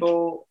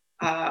sustainable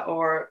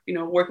or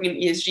working in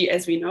ESG,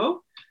 as we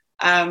know.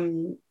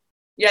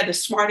 The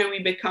smarter we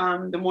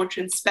become, the more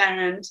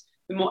transparent,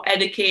 the more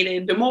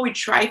educated, the more we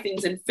try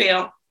things and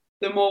fail,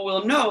 the more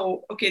we'll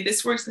know, okay,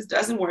 this works, this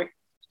doesn't work.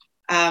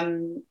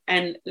 And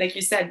like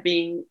you said,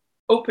 being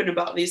open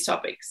about these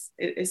topics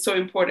is so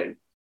important.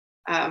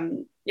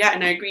 And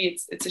I agree,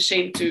 it's a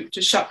shame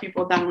to shut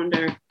people down when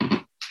they're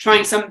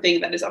trying something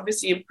that is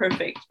obviously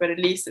imperfect, but at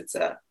least it's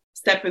a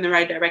step in the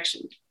right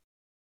direction.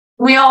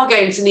 we are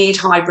going to need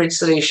hybrid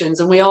solutions,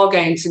 and we are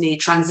going to need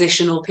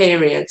transitional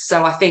periods.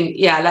 So I think,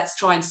 yeah, let's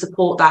try and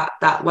support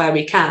that where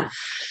we can.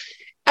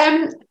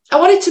 I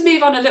wanted to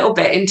move on a little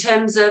bit in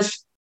terms of,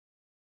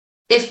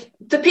 if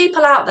the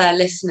people out there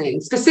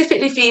listening,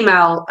 specifically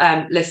female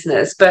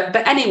listeners, but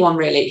anyone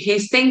really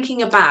who's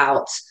thinking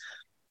about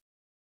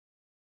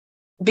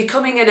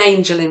becoming an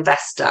angel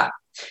investor.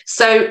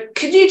 So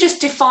can you just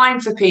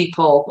define for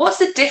people, what's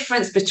the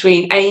difference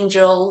between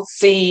angel,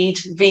 seed,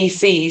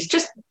 VCs,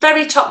 just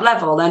very top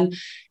level, and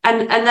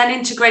then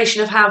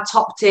integration of how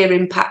top tier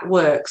impact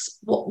works?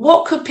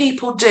 What could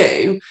people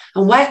do,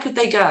 and where could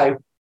they go?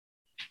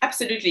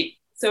 Absolutely.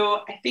 So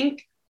I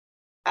think,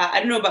 I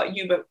don't know about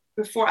you, but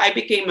before I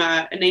became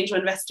an angel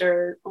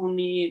investor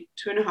only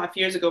 2.5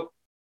 years ago,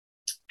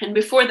 and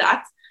before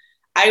that,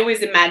 I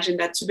always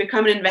imagined that to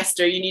become an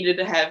investor, you needed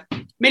to have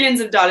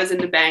millions of dollars in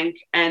the bank,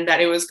 and that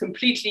it was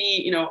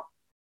completely,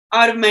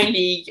 out of my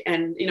league.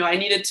 And, I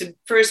needed to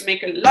first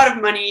make a lot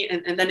of money,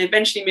 and then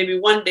eventually, maybe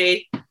one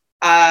day,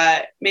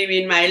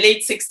 maybe in my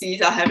late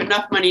 60s, I'll have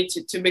enough money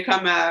to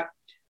become an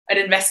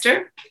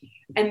investor.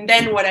 And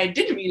then what I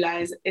didn't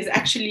realize is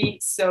actually,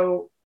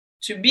 so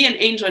to be an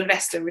angel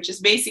investor, which is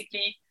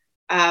basically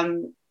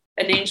an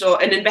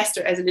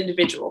investor as an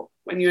individual,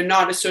 when you're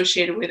not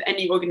associated with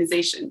any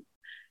organization,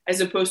 as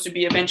opposed to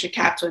be a venture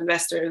capital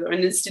investor or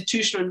an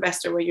institutional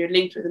investor where you're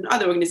linked with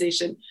another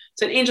organization.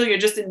 So an angel, you're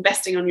just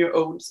investing on your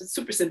own. So it's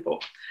super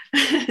simple.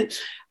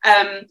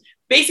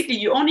 Basically,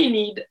 you only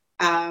need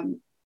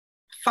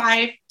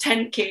 10K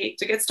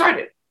to get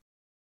started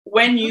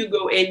when you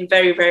go in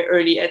very, very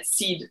early at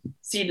seed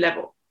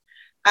level.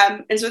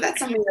 And so that's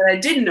something that I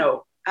didn't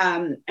know.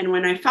 And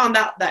when I found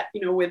out that,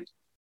 with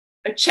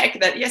a check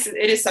that, yes, it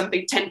is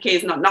something, 10K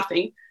is not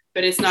nothing,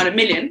 but it's not a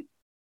million.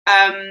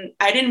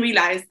 I didn't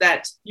realize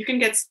that you can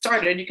get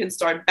started. You can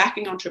start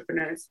backing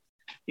entrepreneurs.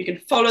 You can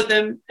follow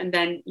them, and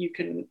then you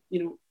can,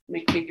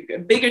 make a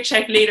bigger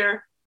check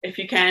later if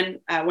you can,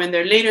 when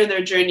they're later in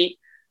their journey.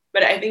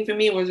 But I think for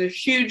me, it was a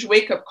huge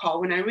wake-up call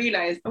when I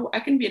realized,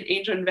 I can be an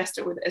angel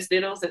investor with as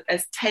little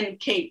as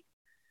 10K.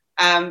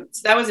 So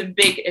that was a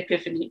big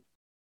epiphany.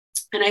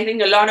 And I think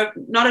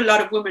not a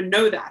lot of women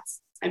know that.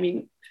 I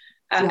mean,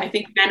 I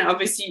think men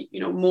obviously,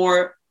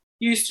 more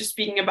used to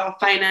speaking about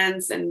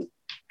finance and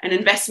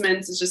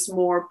investments is just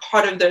more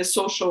part of the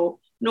social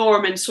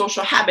norm and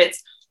social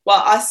habits, while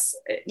us,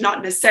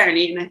 not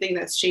necessarily. And I think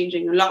that's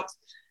changing a lot.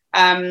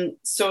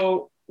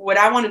 So what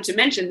I wanted to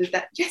mention is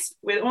that, yes,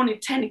 with only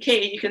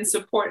 10K, you can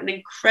support an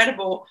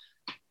incredible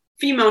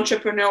female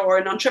entrepreneur or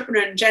an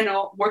entrepreneur in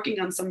general working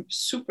on some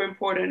super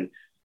important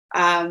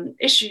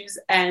issues,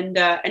 and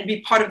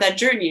be part of that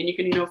journey. And you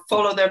can,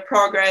 follow their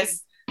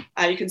progress.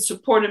 You can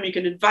support them. You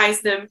can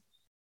advise them.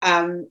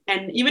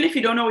 And even if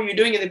you don't know what you're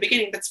doing at the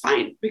beginning, that's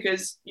fine,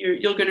 because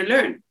you're going to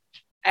learn,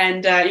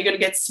 and you're going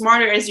to get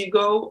smarter as you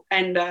go.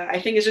 And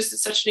I think it's just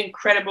such an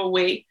incredible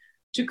way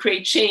to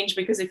create change,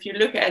 because if you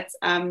look at,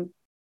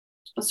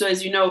 so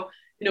as you know,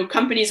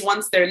 companies,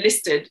 once they're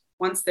listed,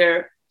 once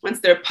they're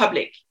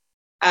public,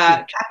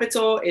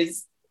 capital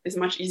is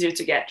much easier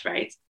to get,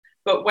 right?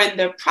 But when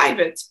they're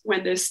private,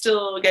 when they're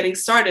still getting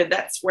started,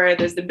 that's where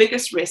there's the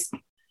biggest risk.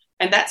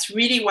 And that's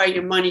really where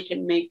your money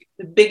can make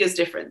the biggest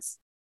difference.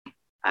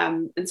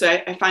 And so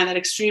I find that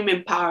extremely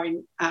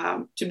empowering,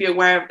 to be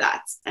aware of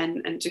that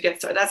and to get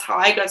started. That's how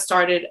I got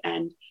started.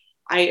 And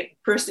I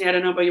personally, I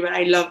don't know about you, but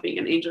I love being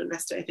an angel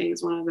investor. I think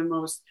it's one of the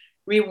most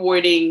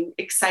rewarding,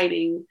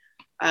 exciting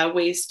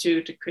ways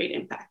to create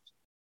impact.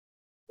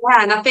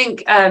 Yeah, and I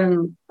think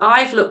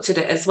I've looked at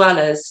it as well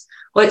as,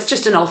 well, it's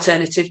just an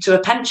alternative to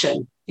a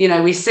pension.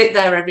 We sit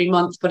there every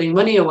month putting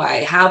money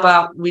away. How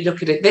about we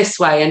look at it this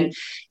way? And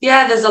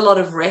yeah, there's a lot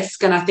of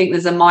risk, and I think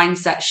there's a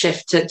mindset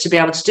shift to be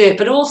able to do it.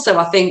 But also,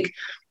 I think,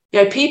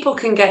 people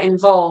can get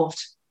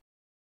involved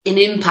in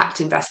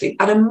impact investing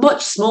at a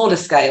much smaller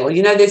scale.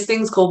 There's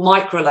things called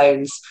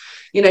microloans.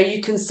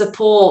 You can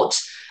support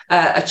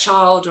a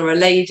child or a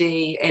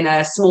lady in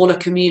a smaller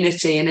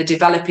community in a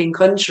developing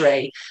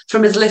country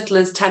from as little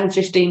as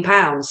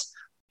 £10-15.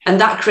 And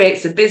that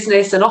creates a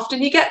business, and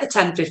often you get the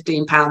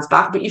 £10-15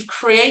 back, but you've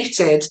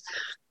created,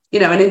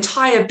 an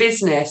entire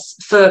business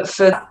for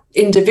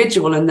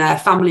individual and their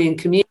family and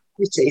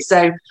community.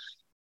 So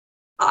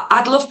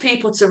I'd love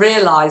people to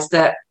realise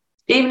that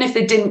even if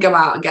they didn't go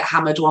out and get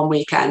hammered one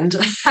weekend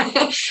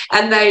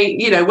and they,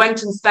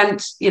 went and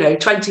spent,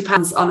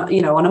 £20 on,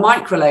 on a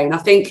microloan, I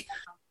think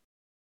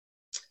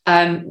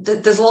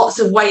there's lots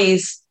of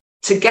ways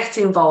to get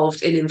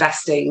involved in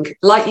investing.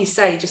 Like you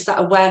say, just that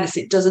awareness,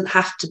 it doesn't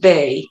have to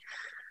be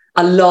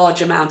a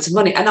large amount of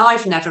money. And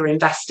I've never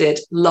invested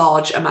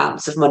large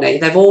amounts of money.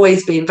 They've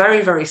always been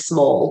very, very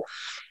small,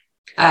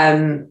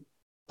 on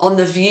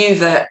the view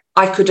that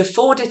I could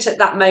afford it at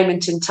that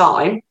moment in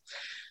time,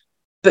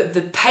 but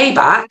the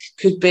payback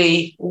could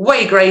be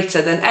way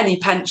greater than any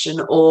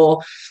pension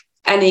or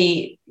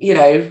any,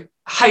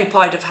 hope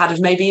I'd have had of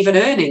maybe even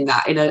earning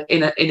that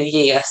in a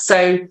year.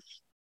 So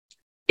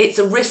it's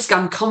a risk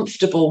I'm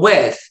comfortable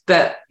with.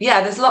 But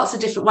yeah, there's lots of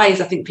different ways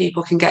I think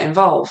people can get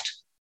involved.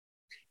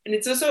 And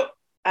it's also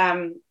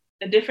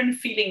a different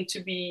feeling to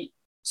be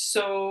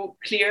so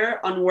clear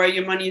on where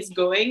your money is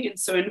going and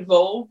so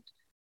involved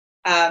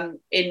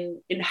in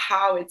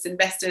how it's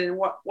invested and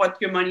what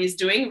your money is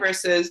doing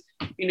versus,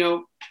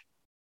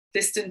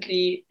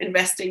 distantly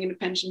investing in a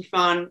pension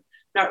fund,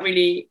 not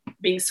really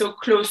being so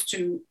close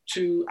to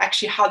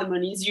actually how the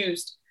money is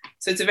used.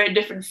 So it's a very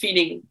different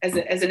feeling as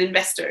an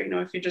investor.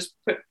 If you just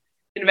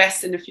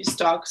invest in a few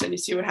stocks and you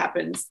see what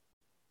happens,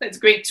 that's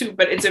great too,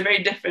 but it's a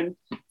very different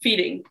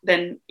feeling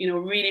than,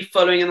 really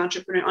following an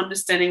entrepreneur,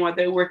 understanding what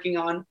they're working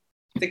on.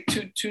 Like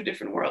two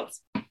different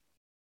worlds.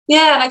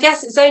 Yeah, and I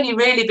guess it's only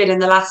really been in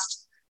the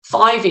last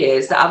 5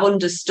 years that I've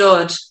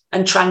understood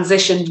and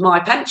transitioned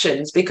my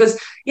pensions, because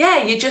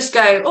you just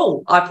go,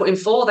 oh, I put in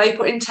 4, they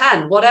put in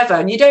 10, whatever,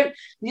 and you don't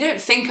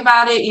think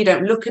about it, you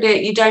don't look at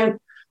it, you don't,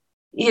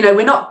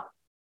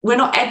 we're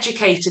not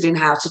educated in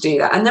how to do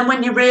that. And then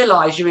when you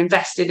realise you're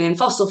invested in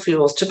fossil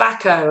fuels,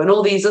 tobacco, and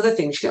all these other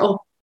things, you go, oh,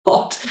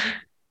 what?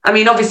 I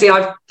mean, obviously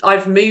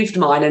I've moved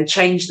mine and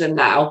changed them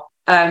now.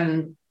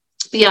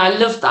 I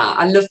love that.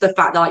 I love the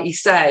fact that, like you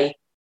say,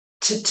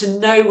 to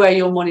know where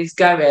your money's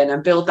going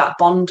and build that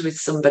bond with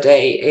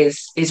somebody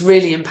is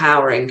really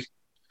empowering.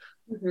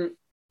 Mm-hmm.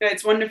 Yeah,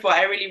 it's wonderful.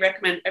 I really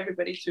recommend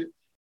everybody to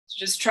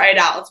just try it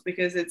out,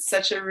 because it's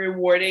such a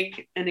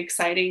rewarding and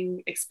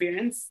exciting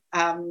experience,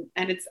 and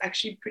it's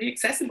actually pretty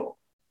accessible,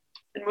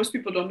 and most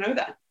people don't know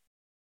that.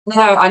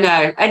 No, I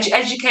know.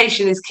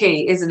 Education is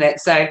key, isn't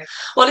it? So,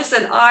 well,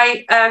 listen,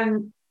 I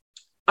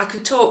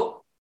could talk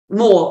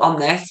more on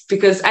this,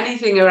 because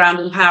anything around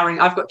empowering,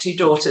 I've got 2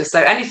 daughters,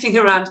 so anything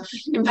around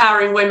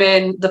empowering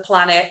women, the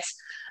planet,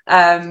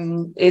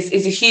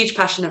 is a huge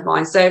passion of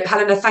mine. So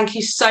Helena, thank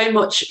you so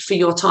much for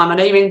your time. I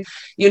know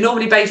you're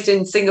normally based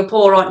in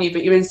Singapore, aren't you,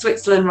 but you're in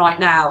Switzerland right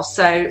now,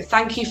 so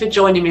thank you for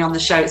joining me on the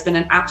show. It's been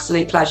an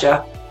absolute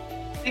pleasure.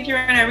 Thank you,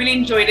 Ryan. I really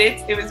enjoyed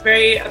it. It was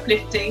very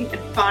uplifting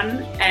and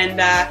fun,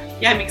 and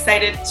I'm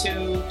excited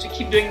to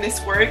keep doing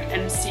this work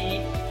and see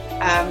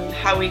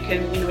how we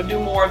can do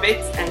more of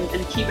it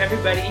and keep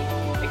everybody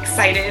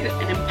excited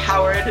and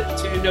empowered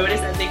to notice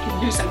that they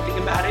can do something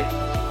about it.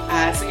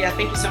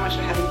 Thank you so much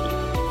for having me.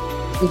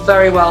 You're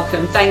very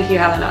welcome. Thank you,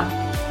 Helena.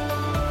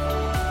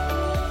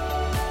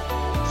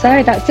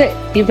 So that's it.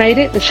 You've made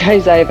it. The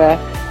show's over.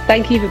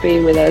 Thank you for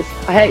being with us.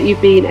 I hope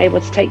you've been able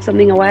to take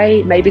something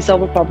away, maybe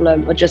solve a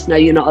problem, or just know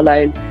you're not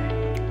alone.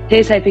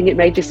 Here's hoping it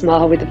made you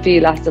smile with a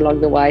few laughs along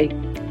the way.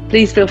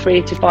 Please feel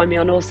free to find me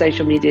on all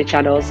social media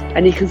channels,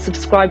 and you can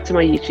subscribe to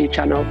my YouTube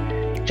channel.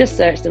 Just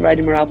search the Road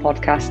and Morale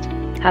podcast.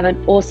 Have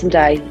an awesome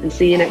day, and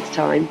see you next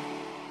time.